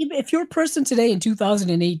it's. if you're a person today in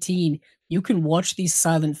 2018, you can watch these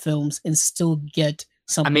silent films and still get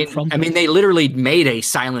something from them. They literally made a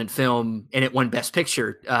silent film and it won Best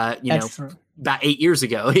Picture. That's true. About 8 years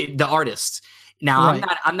ago. The Artist. Now, Right.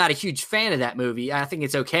 I'm not a huge fan of that movie. I think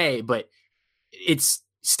it's okay, but it's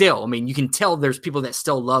still. I mean, you can tell there's people that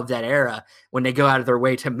still love that era when they go out of their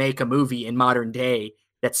way to make a movie in modern day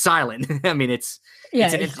that's silent. I mean,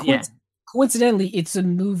 Yeah, yeah, coincidentally, it's a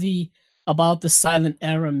movie about the silent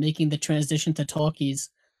era making the transition to talkies,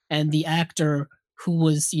 and the actor who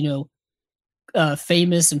was,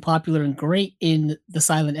 famous and popular and great in the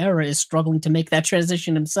silent era is struggling to make that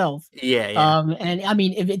transition himself. yeah, yeah. And I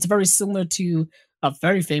mean, it's very similar to a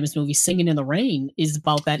very famous movie, Singing in the Rain, is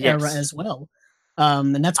about that era Yes, as well.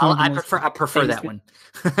 And that's one of the most I prefer famous. that one.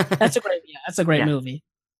 That's a great Yeah, movie.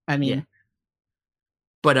 I yeah. mean,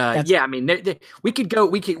 But that's yeah, I mean, we could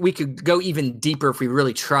go even deeper if we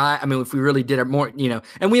really try. I mean, if we really did it more,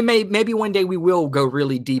 and maybe one day we will go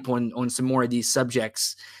really deep on some more of these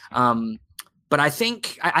subjects. But I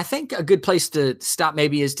think a good place to stop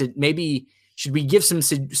maybe is to should we give some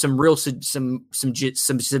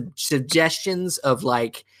suggestions of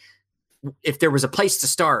like if there was a place to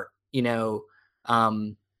start,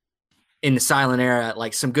 um, in the silent era,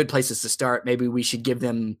 like some good places to start. Maybe we should give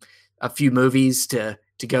them a few movies to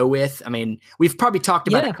go with. I mean, we've probably talked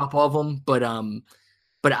about a yeah. couple of them, but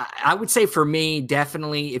I would say for me,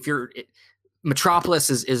 definitely, if you're Metropolis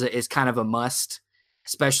is kind of a must.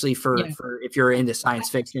 especially Yeah. for if you're into science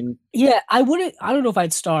fiction. Yeah, I wouldn't. I don't know if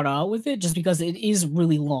I'd start out with it just because it is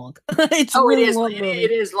really long. It's a Oh, it really is. long It movie.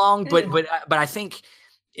 is long, Yeah. but I think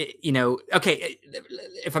okay.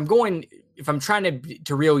 If I'm going, if I'm trying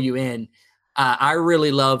to reel you in, I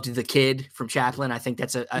really loved The Kid from Chaplin. I think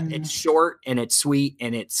that's it's Mm. short and it's sweet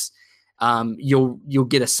and it's you'll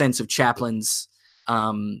get a sense of Chaplin's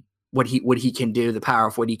what he can do, the power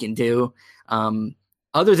of what he can do. Um,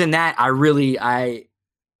 Other than that,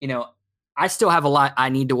 you know, I still have a lot I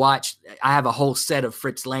need to watch. I have a whole set of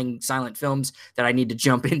Fritz Lang silent films that I need to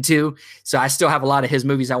jump into. So I still have a lot of his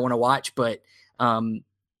movies I want to watch. But,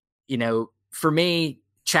 for me,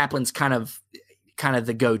 Chaplin's kind of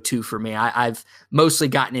the go-to for me. I've mostly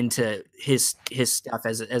gotten into his stuff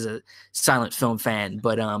as a silent film fan.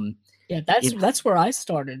 But, Yeah, you know, that's where I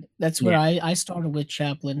started. That's where yeah, I started with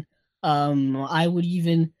Chaplin. I would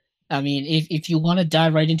even, I mean, if you want to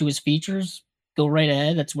dive right into his features, go right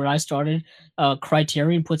ahead. That's where I started.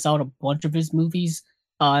 Criterion puts out a bunch of his movies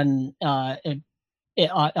on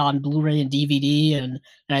on Blu-ray and DVD, and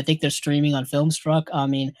I think they're streaming on Filmstruck. I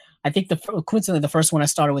mean, I think coincidentally the first one I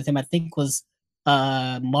started with him I think was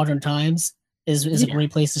Modern Times is a yeah.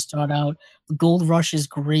 great place to start out. Gold Rush is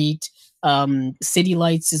great. City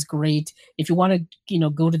Lights is great. If you want to,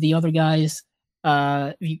 go to the other guys,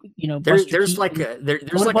 Buster Keaton, go There's to like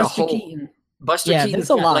a Buster whole Keaton. Buster Yeah, Keaton's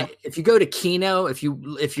there's a got lot. like if you go to Kino, if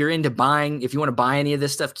you're into buying, if you want to buy any of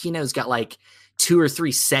this stuff, Kino's got like two or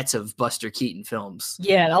three sets of Buster Keaton films.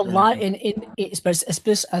 Yeah, a lot Um, in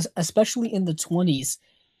especially in the 20s,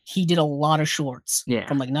 he did a lot of shorts yeah.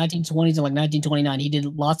 from like 1920 to like 1929. He did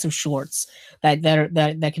lots of shorts that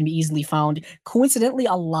can be easily found. Coincidentally,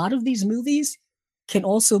 a lot of these movies can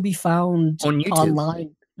also be found On YouTube.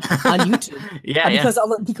 online on YouTube. Yeah, yeah.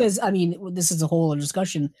 Because I mean, this is a whole other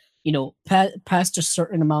discussion. Past a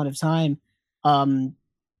certain amount of time,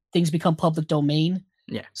 things become public domain,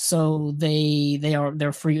 Yeah. so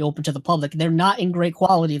they're free open to the public. They're not in great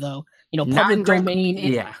quality though. Not in great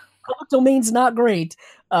yeah. Public domain's not great.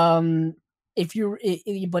 Um,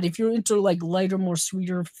 but if you're into like lighter, more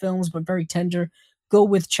sweeter films, but very tender, go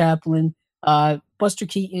with Chaplin. Buster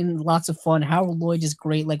Keaton, lots of fun. Howard Lloyd is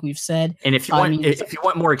great, like we've said. And if you I want mean, if you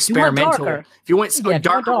want more if you want experimental, darker, if you want yeah, if you want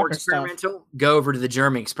darker, more darker stuff, experimental, go over to the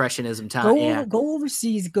German expressionism time. Yeah. go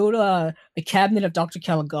overseas. Go to the Cabinet of Dr.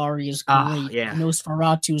 Caligari is Oh, great. yeah.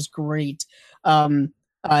 Nosferatu is great. And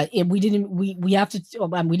we have to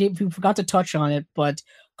we forgot to touch on it, but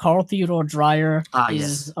Carl Theodor Dreyer Ah,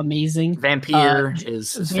 is yes. amazing. Vampire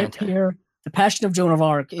is fantastic. Vampire, The Passion of Joan of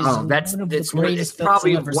Arc is Oh, one of the it's greatest films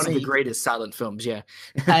probably you'll ever one of the see. greatest silent films. Yeah.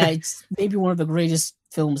 It's maybe one of the greatest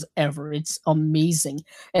films ever. It's amazing.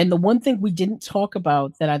 And the one thing we didn't talk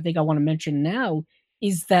about that I think I want to mention now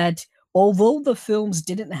is that although the films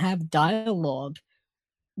didn't have dialogue,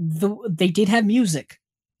 they did have music.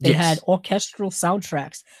 They had Yes. orchestral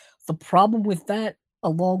soundtracks. The problem with that,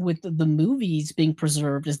 along with the movies being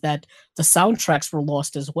preserved, is that the soundtracks were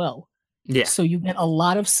lost as well. Yeah. So you get a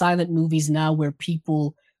lot of silent movies now where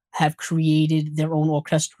people have created their own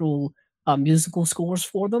orchestral musical scores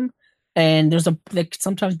for them, and there could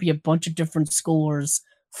sometimes be a bunch of different scores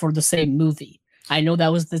for the same movie. I know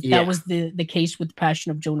that Yeah. was the case with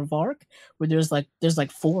Passion of Joan of Arc, where there's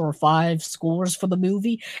like four or five scores for the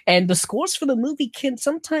movie, and the scores for the movie can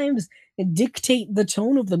sometimes dictate the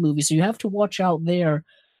tone of the movie. So you have to watch out there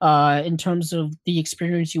in terms of the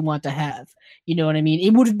experience you want to have. You know what I mean?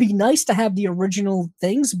 It would be nice to have the original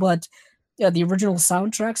things, but the original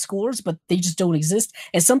soundtrack scores, but they just don't exist.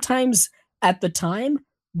 And sometimes at the time,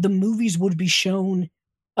 the movies would be shown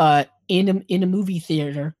in a movie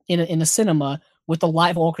theater, in a cinema, with a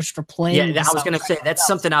live orchestra playing the I was going to soundtrack say that's themselves.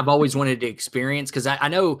 something I've always wanted to experience because I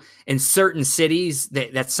know in certain cities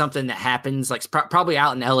that's something that happens, like probably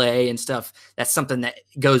out in LA and stuff. That's something that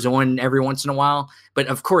goes on every once in a while. But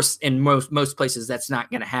of course, in most places, that's not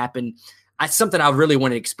going to happen. Something I really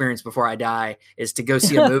want to experience before I die is to go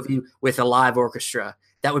see a movie with a live orchestra.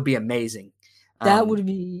 That would be amazing. That would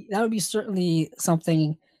be certainly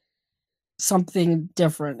something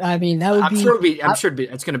different. I mean, that would I'm sure be it'll be. I'm sure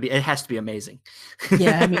it's going to be. It has to be amazing.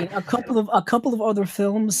 yeah. I mean, a couple of other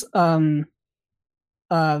films. Uh,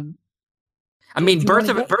 I mean, if you want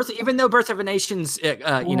to get Even though Birth of a Nation's,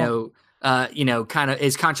 well, kind of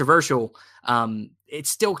is controversial, it's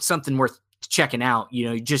still something worth checking out.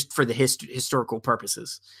 Just for the historical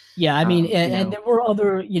purposes. yeah, I mean, and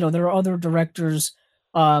You know, there were other directors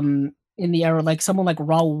in the era, like someone like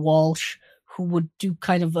Raoul Walsh, who would do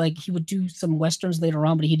kind of like he would do some westerns later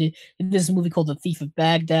on, but he did this movie called The Thief of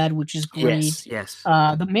Baghdad, which is yes, great. yes,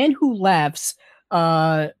 The Man Who Laughs,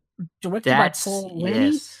 directed by that's Paul Lenny,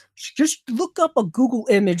 yes. Just look up a Google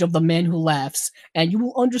image of The Man Who Laughs, and you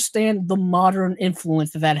will understand the modern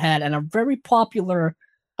influence that that had, and a very popular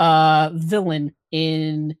villain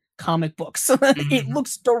in comic books. It Mhm.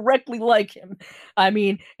 looks directly like him. I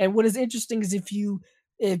mean, and what is interesting is if you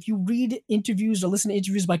read interviews or listen to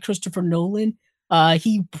interviews by Christopher Nolan,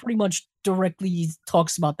 he pretty much directly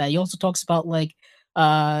talks about that. He also talks about like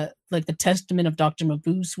The Testament of Dr.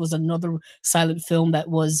 Mabuse was another silent film that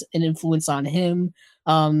was an influence on him.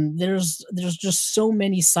 There's just so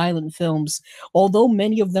many silent films. Although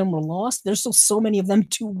many of them were lost, there's still so many of them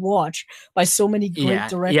to watch by so many great Yeah, yeah.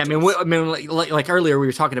 directors. I mean, like earlier, we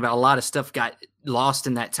were talking about a lot of stuff got lost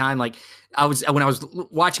in that time. Like when I was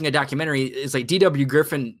watching a documentary, it's like D.W.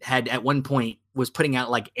 Griffin had at one point was putting out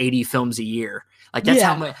like 80 films a year. Like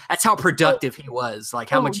Yeah. that's how Oh, productive he was. Like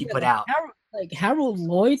how oh much he yeah, put out. Like Harold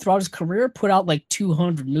Lloyd throughout his career put out like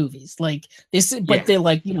 200 movies. Like this, but Yeah, they're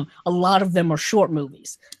like, a lot of them are short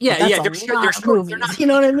movies. But yeah, that's yeah. a They're lot of short. They're not movies. You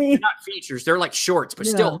know what I features. They're mean? not features. They're like shorts, but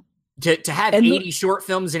Yeah. still to have And 80 short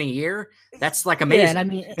films in a year, that's like yeah, and I amazing.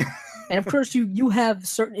 mean, and of course you have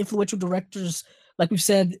certain influential directors, like we've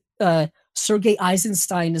said. Sergei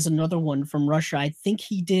Eisenstein is another one from Russia. I think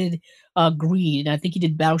he did Greed, and I think he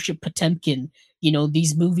did Battleship Potemkin.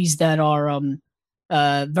 These movies that are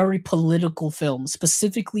very political films,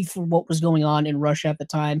 specifically for what was going on in Russia at the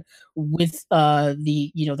time with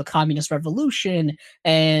the communist revolution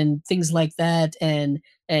and things like that, and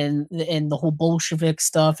the whole Bolshevik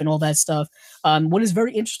stuff and all that stuff. What is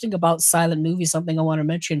very interesting about silent movies, something I want to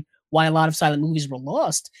mention, why a lot of silent movies were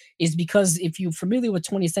lost, is because if you're familiar with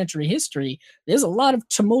 20th century history, there's a lot of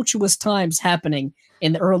tumultuous times happening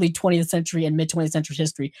in the early 20th century and mid 20th century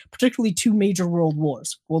history, particularly two major world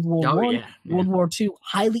wars, World War Oh One, yeah, yeah. World War Two,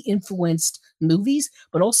 highly influenced movies,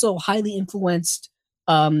 but also highly influenced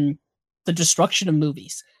um, the destruction of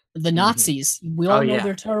movies. The Hmm. Nazis, we Oh all know yeah.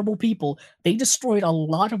 they're terrible people. They destroyed a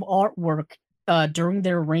lot of artwork during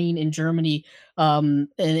their reign in Germany, and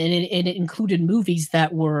it included movies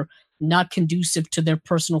that were not conducive to their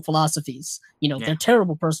personal philosophies. Yeah. Their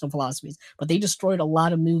terrible personal philosophies. But they destroyed a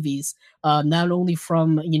lot of movies, not only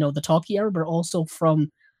from the talkie era, but also from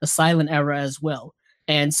the silent era as well.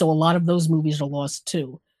 And so a lot of those movies are lost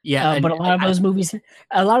too. Yeah, But and a lot of those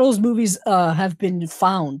movies have been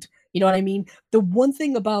found. You know what I mean? The one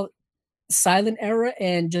thing about silent era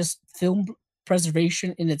and just film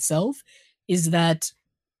preservation in itself is that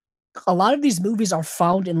a lot of these movies are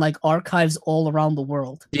found in like archives all around the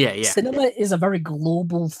world. yeah, yeah. Cinema is a very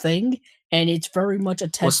global thing, and it's very much a Well,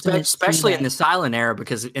 testament to especially in that. the silent era,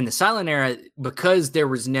 because in the silent era, because there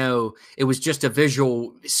was no, it was just a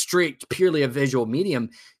visual, strict, purely a visual medium.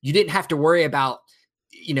 You didn't have to worry about,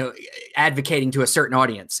 you know, advocating to a certain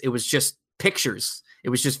audience. It was just pictures. It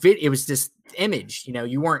was just it was this image. You know,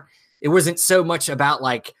 you weren't. It wasn't so much about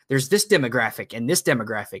like there's this demographic and this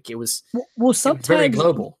demographic. Well, It was very sometimes,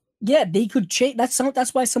 global. yeah, they could change. That's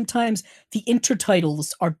why sometimes the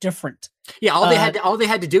intertitles are different. Yeah, Uh, all they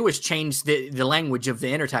had to do was change the language of the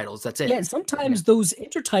intertitles. That's Yeah, it. and Yeah, sometimes those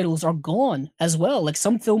intertitles are gone as well. Like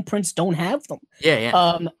some film prints don't have them. yeah,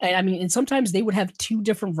 yeah. And I mean, and sometimes they would have two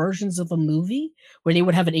different versions of a movie where they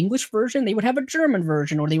would have an English version, they would have a German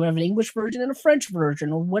version, or they would have an English version and a French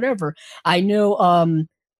version, or whatever. I know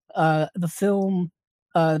the film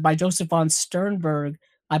by Joseph von Sternberg,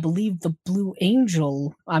 I believe The Blue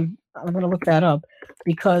Angel. I'm gonna look that up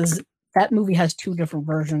because that movie has two different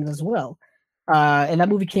versions as well. And that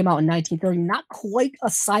movie came out in 1930. Not quite a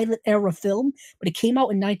silent era film, but it came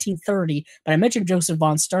out in 1930. But I mentioned Joseph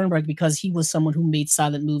von Sternberg because he was someone who made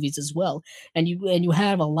silent movies as well. And you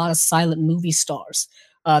have a lot of silent movie stars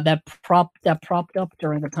that propped up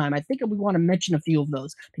during the time. I think we want to mention a few of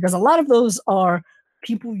those because a lot of those are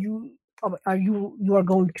people you are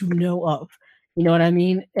going to know of. You know what I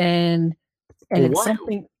mean? And Well, it's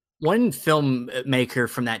something. one filmmaker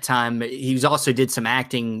from that time, he was also did some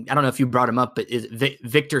acting. I don't know if you brought him up, but is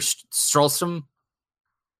Victor Strolsum?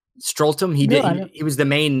 Stroltum. He No, did. He was the I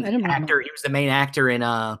main didn't bring them up. actor. He was the main actor in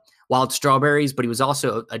Wild Strawberries, but he was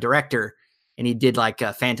also a director, and he did like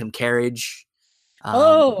Phantom Carriage.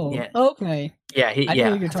 Oh, Yeah, okay. I know yeah.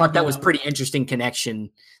 who you're I thought talking that was about. pretty interesting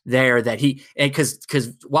connection there. That he and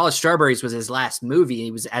because Wild Strawberries was his last movie,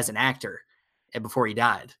 he was as an actor before he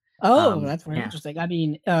died. Oh, that's very Yeah, interesting. I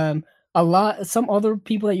mean, some other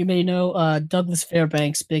people that you may know, Douglas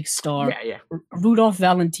Fairbanks, big star. yeah, yeah. Rudolph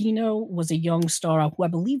Valentino was a young star who I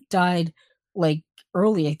believe died like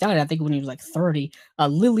early. He died, I think, when he was like 30.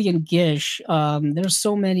 Lillian Gish. There's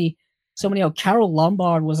so many. Oh, Carol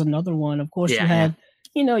Lombard was another one. Of course, you Yeah,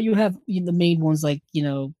 yeah. had, you have the main ones like,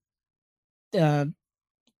 uh,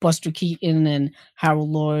 Buster Keaton and Harold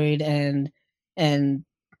Lloyd and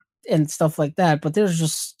and stuff like that. But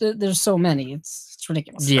there's so many. It's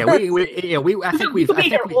ridiculous. Yeah, I think we've we'll be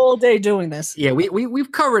here all day doing this. Yeah,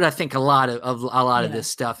 we've covered, I think, a lot of this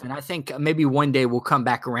stuff, and I think maybe one day we'll come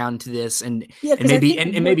back around to this and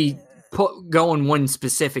maybe go in one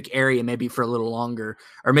specific area maybe for a little longer,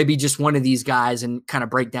 or maybe just one of these guys and kind of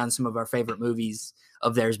break down some of our favorite movies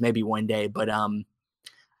of theirs maybe one day. But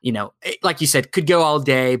like you said, could go all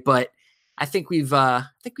day, but I think we've done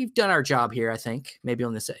our job here. I think maybe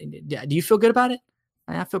on this. Do you feel good about it?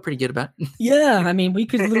 I feel pretty good about it. Yeah, I mean, we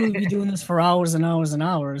could literally be doing this for hours and hours and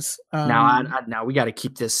hours. Now we got to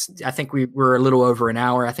keep this. I think we're a little over an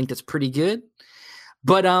hour. I think that's pretty good.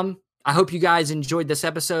 But I hope you guys enjoyed this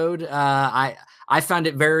episode. I found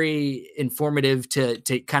it very informative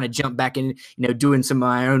to kind of jump back in, doing some of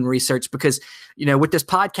my own research, because, with this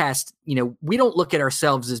podcast, we don't look at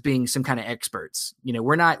ourselves as being some kind of experts.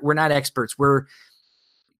 We're not experts. We're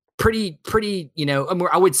pretty,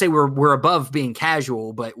 I would say we're above being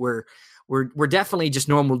casual, but we're definitely just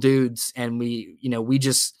normal dudes. And we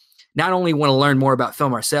just not only want to learn more about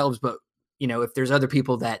film ourselves, but, if there's other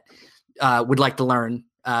people that would like to learn,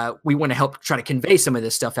 we want to help try to convey some of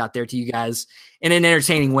this stuff out there to you guys in an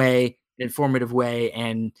entertaining way, informative way.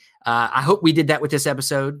 And I hope we did that with this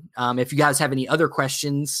episode. If you guys have any other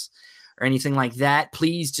questions or anything like that,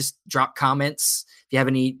 please just drop comments. If you have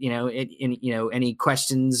any, any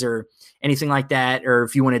questions or anything like that, or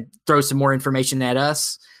if you want to throw some more information at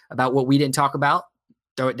us about what we didn't talk about,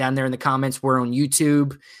 throw it down there in the comments. We're on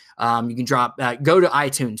YouTube. You can go to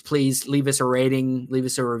iTunes, please leave us a rating, leave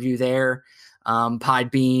us a review there.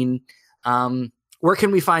 Podbean. Where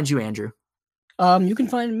can we find you, Andrew? You can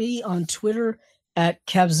find me on Twitter at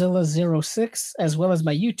Cabzilla06, as well as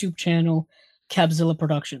my YouTube channel, Cabzilla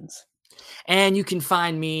Productions. And you can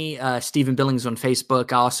find me, Stephen Billings, on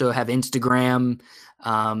Facebook. I also have Instagram,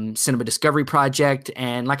 Cinema Discovery Project.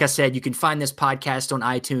 And like I said, you can find this podcast on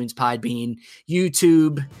iTunes, Podbean,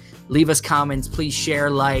 YouTube. Leave us comments. Please share,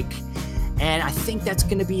 like. And I think that's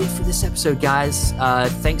going to be it for this episode, guys.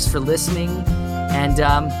 Thanks for listening, and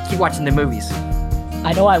keep watching the movies.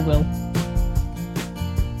 I know I will.